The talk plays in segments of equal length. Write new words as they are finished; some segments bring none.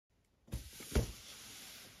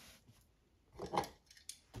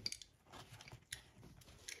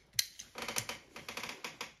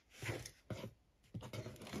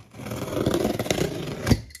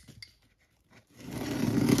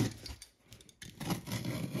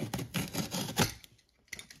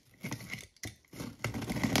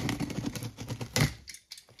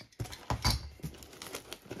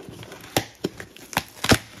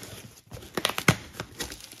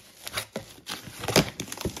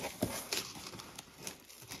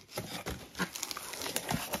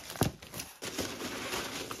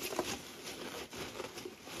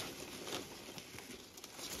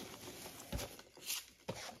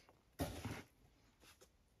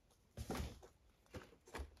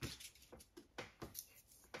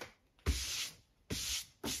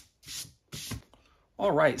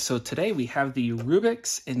All right, so today we have the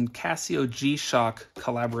Rubik's and Casio G-Shock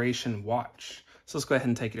collaboration watch. So let's go ahead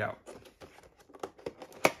and take it out.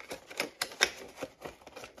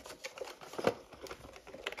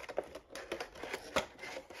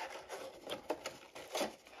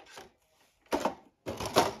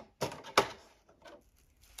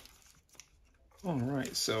 All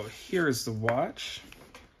right, so here's the watch.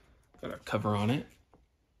 Got a cover on it.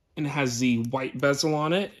 And it has the white bezel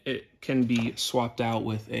on it. It can be swapped out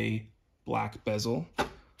with a black bezel. So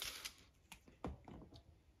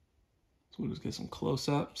we'll just get some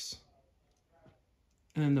close-ups.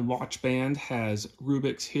 And then the watch band has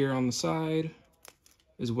Rubik's here on the side,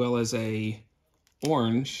 as well as a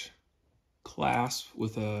orange clasp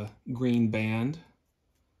with a green band.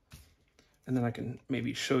 And then I can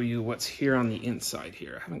maybe show you what's here on the inside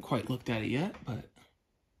here. I haven't quite looked at it yet, but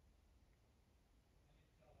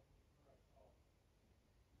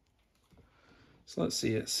so let's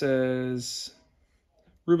see, it says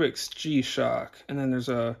Rubik's G-Shock, and then there's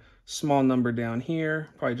a small number down here,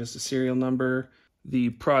 probably just a serial number. The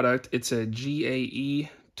product, it's a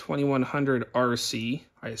GAE-2100RC.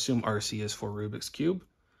 I assume RC is for Rubik's Cube.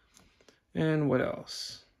 And what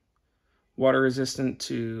else? Water resistant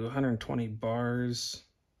to 120 bars,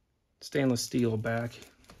 stainless steel back.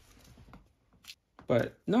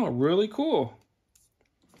 But no, really cool.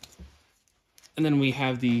 And then we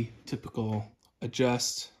have the typical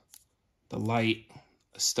adjust, the light,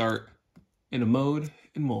 a start, and a mode,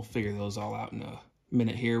 and we'll figure those all out in a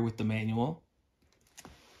minute here with the manual.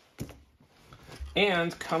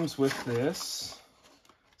 And comes with this,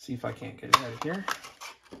 see if I can't get it out of here,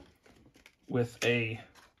 with a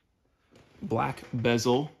black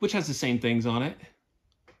bezel, which has the same things on it.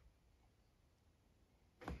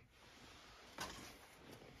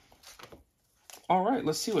 All right,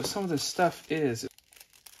 let's see what some of this stuff is.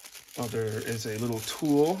 Oh, there is a little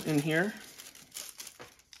tool in here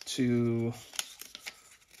to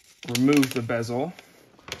remove the bezel.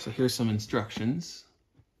 So here's some instructions.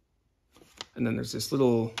 And then there's this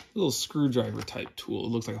little screwdriver type tool.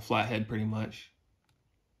 It looks like a flathead pretty much.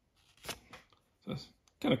 So it's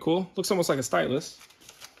kind of cool. Looks almost like a stylus.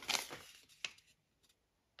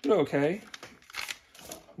 But okay.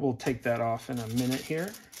 We'll take that off in a minute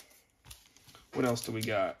here. What else do we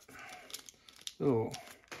got? Little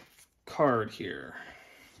card here.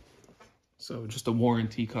 So just a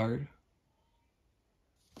warranty card.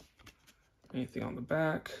 Anything on the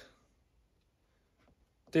back?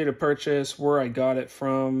 Date of purchase, where I got it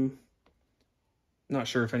from. Not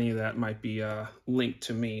sure if any of that might be linked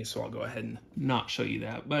to me, so I'll go ahead and not show you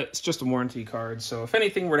that. But it's just a warranty card, so if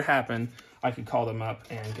anything were to happen, I could call them up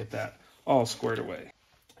and get that all squared away.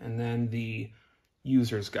 And then the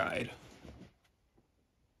user's guide.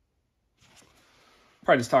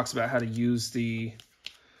 Probably just talks about how to use the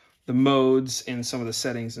modes and some of the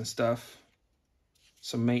settings and stuff.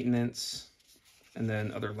 Some maintenance, and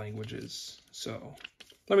then other languages. So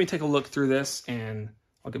let me take a look through this and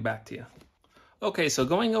I'll get back to you. Okay, so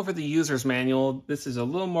going over the user's manual, this is a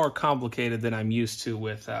little more complicated than I'm used to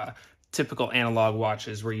with typical analog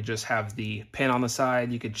watches where you just have the pin on the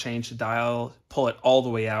side, you could change the dial, pull it all the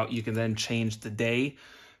way out, you can then change the day.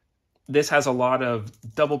 This has a lot of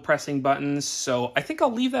double pressing buttons, so I think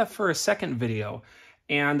I'll leave that for a second video.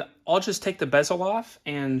 And I'll just take the bezel off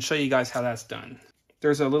and show you guys how that's done.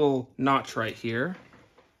 There's a little notch right here.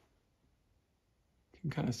 You can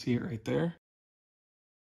kind of see it right there.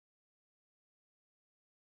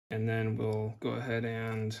 And then we'll go ahead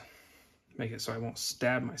and make it so I won't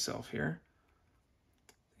stab myself here.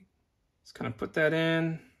 Just kind of put that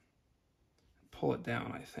in, pull it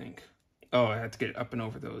down, I think. Oh, I had to get it up and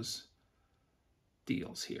over those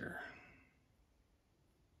deals here.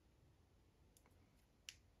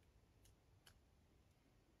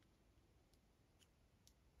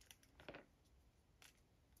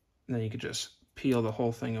 And then you could just peel the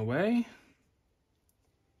whole thing away.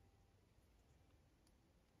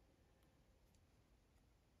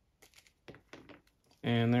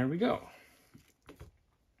 And there we go.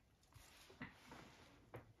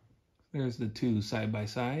 There's the two side by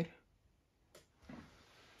side.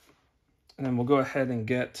 And then we'll go ahead and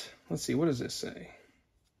get, let's see, what does this say?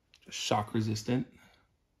 Just shock resistant.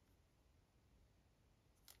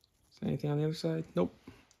 Is there anything on the other side? Nope.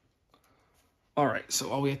 All right, so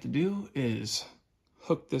all we have to do is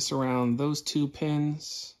hook this around those two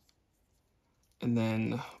pins and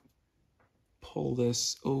then pull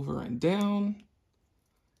this over and down.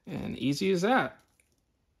 And easy as that.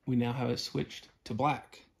 We now have it switched to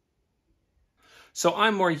black. So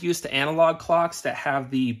I'm more used to analog clocks that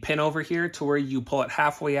have the pin over here to where you pull it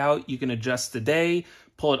halfway out, you can adjust the day,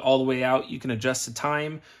 pull it all the way out, you can adjust the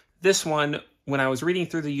time. This one, when I was reading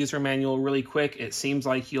through the user manual really quick, it seems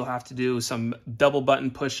like you'll have to do some double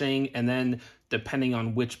button pushing, and then depending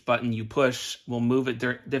on which button you push, will move it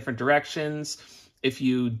different directions. If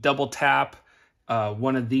you double tap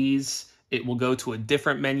one of these, it will go to a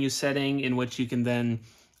different menu setting in which you can then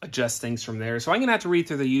adjust things from there. So I'm gonna have to read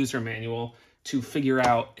through the user manual to figure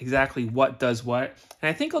out exactly what does what. And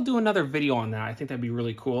I think I'll do another video on that. I think that'd be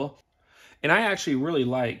really cool. And I actually really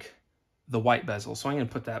like the white bezel, so I'm gonna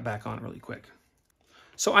put that back on really quick.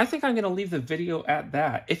 So I think I'm gonna leave the video at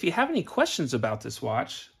that. If you have any questions about this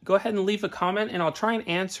watch, go ahead and leave a comment and I'll try and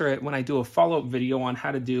answer it when I do a follow-up video on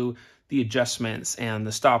how to do the adjustments and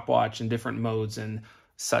the stopwatch and different modes and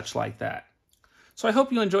such like that. So I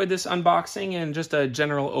hope you enjoyed this unboxing and just a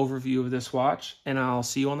general overview of this watch, and I'll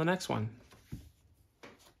see you on the next one.